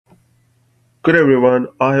Good everyone.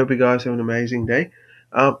 I hope you guys have an amazing day.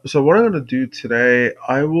 So what I'm going to do today,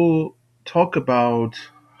 I will talk about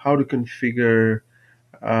how to configure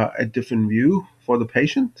a different view for the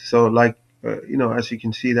patient. So as you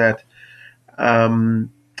can see that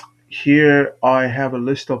um, here I have a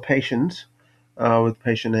list of patients with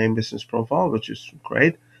patient name, business profile, which is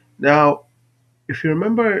great. Now, if you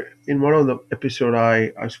remember in one of the episode,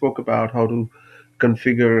 I spoke about how to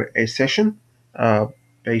configure a session uh,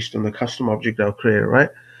 based on the custom object I've created,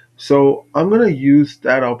 right? So I'm going to use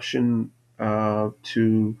that option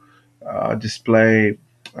to display,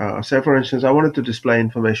 say for instance, I wanted to display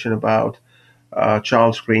information about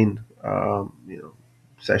child screen,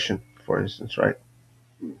 session, for instance, right?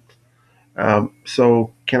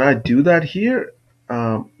 So can I do that here?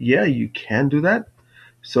 Yeah, you can do that.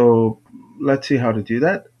 So let's see how to do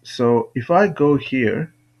that. So if I go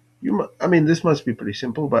here, this must be pretty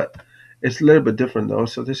simple, but it's a little bit different though.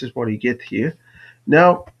 So this is what you get here.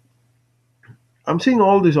 Now I'm seeing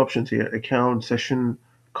all these options here: account, session,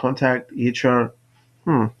 contact, EHR.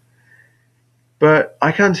 Hmm. But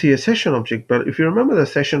I can't see a session object. But if you remember, the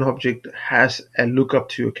session object has a lookup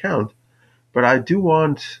to account. But I do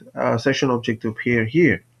want a session object to appear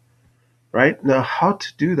here. Right now, how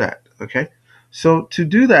to do that? Okay, so to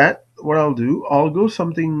do that, what I'll do, I'll go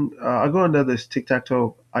under this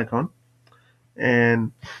tic-tac-toe icon,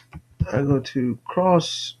 and I go to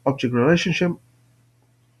cross object relationship,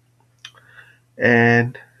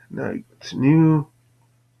 and now it's new.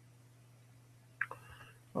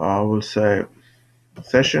 I will say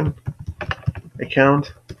session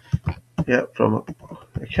account. Yeah, from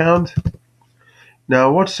account.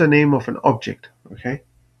 Now, what's the name of an object? Okay,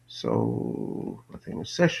 so I think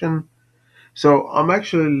it's session. So I'm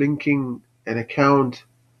actually linking an account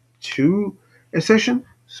to a session.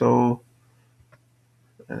 So,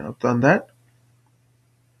 and I've done that.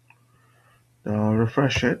 Now I'll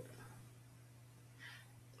refresh it.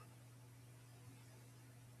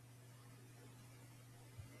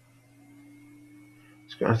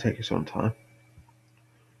 It's going to take its own time.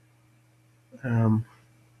 Um,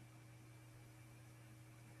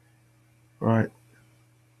 right.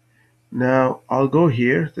 Now I'll go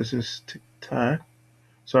here. This is tag.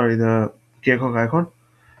 Sorry, the gearcock icon.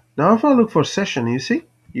 Now if I look for session, you see?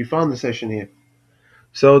 You found the session here.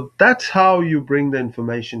 So that's how you bring the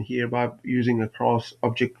information here by using a cross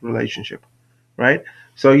object relationship, right?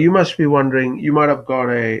 So you must be wondering, you might have got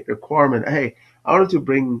a requirement. Hey, I wanted to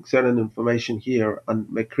bring certain information here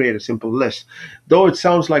and create a simple list. Though it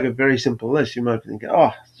sounds like a very simple list, you might think,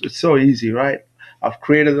 oh, it's so easy, right? I've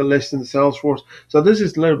created a list in Salesforce. So this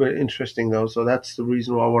is a little bit interesting though. So that's the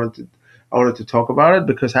reason why I wanted to talk about it,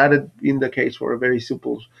 because had it been the case for a very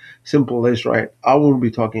simple list, right, I wouldn't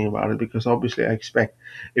be talking about it, because obviously I expect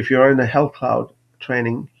if you're in a health cloud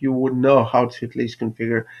training, you would know how to at least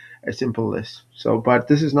configure a simple list. So, but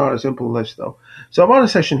this is not a simple list though. So I'm on a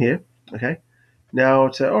session here. Okay. Now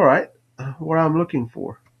it's all right. What I'm looking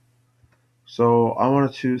for. So I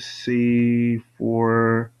wanted to see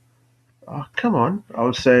for. Come on. I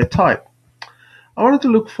would say type. I wanted to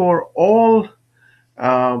look for all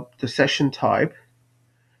the session type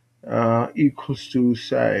equals to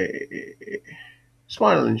say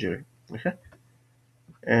spinal injury. Okay.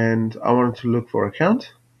 And I wanted to look for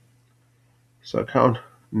account. So account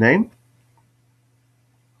name.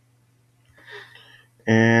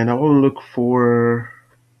 And I will look for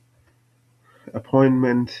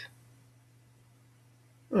appointment.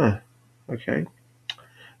 Okay.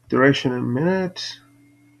 Duration in minutes.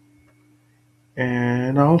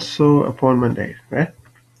 And also appointment date, right?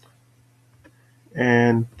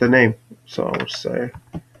 And the name. So I would say,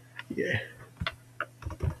 yeah,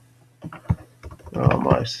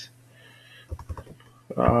 my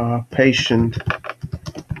patient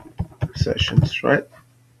sessions, right?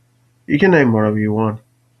 You can name whatever you want.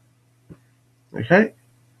 Okay.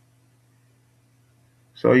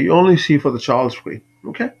 So you only see for the child screen.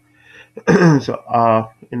 Okay. So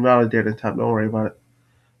invalidated tab. Don't worry about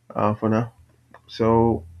it for now.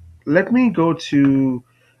 So let me go to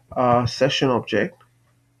session object,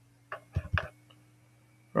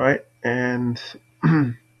 right? And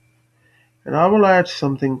and I will add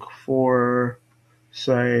something for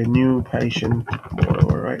say new patient,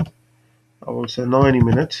 whatever, right? I will say 90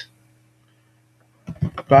 minutes.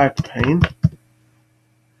 Back pain.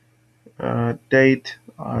 Date.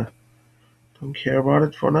 I don't care about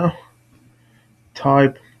it for now.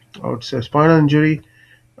 Type. I would say spinal injury.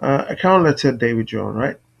 Account. Let's say David John,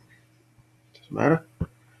 right? Doesn't matter.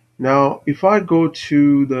 Now, if I go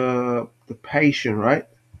to the patient, right?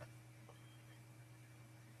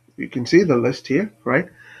 You can see the list here, right?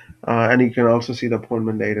 And you can also see the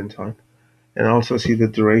appointment date and time. and also see the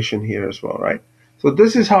duration here as well, right? So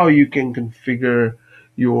this is how you can configure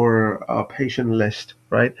your patient list,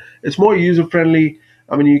 right? It's more user friendly.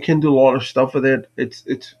 I mean, you can do a lot of stuff with it. It's.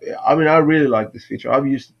 I mean, I really like this feature. I've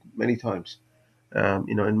used it many times.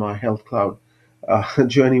 In my health cloud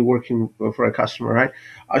journey working for a customer, right?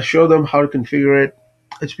 I show them how to configure it.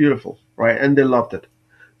 It's beautiful, right? And they loved it.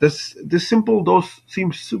 This simple, those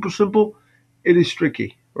seem super simple. It is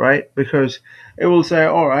tricky, right? Because it will say,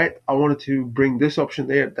 all right, I wanted to bring this option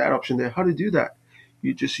there, that option there. How to do that?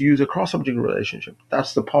 You just use a cross-object relationship.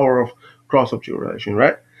 That's the power of cross-object relation,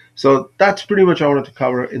 right? So that's pretty much what I wanted to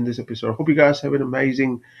cover in this episode. Hope you guys have an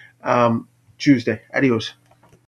amazing Tuesday. Adios.